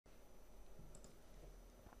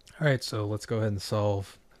All right, so let's go ahead and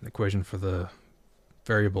solve an equation for the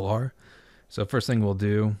variable r. So first thing we'll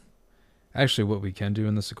do, actually what we can do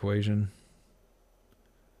in this equation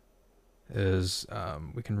is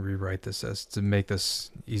we can rewrite this as, to make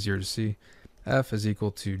this easier to see, f is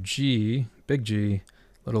equal to g, big G,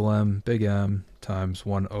 little m, big M, times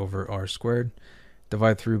 1 over r squared.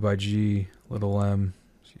 Divide through by g, little m,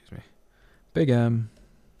 big M.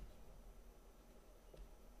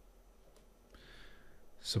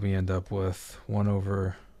 So we end up with 1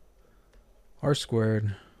 over r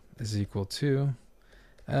squared is equal to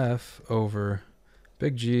f over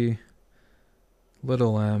big G,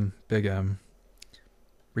 little m, big M.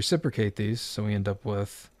 Reciprocate these, so we end up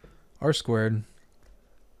with r squared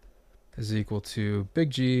is equal to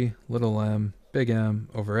big G, little m, big M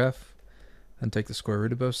over f, and take the square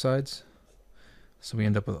root of both sides. So we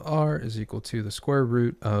end up with r is equal to the square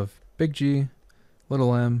root of big G,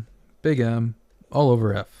 little m, big M, all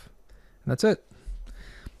over f. And that's it.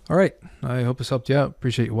 All right, I hope this helped you out.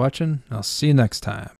 Appreciate you watching. I'll see you next time.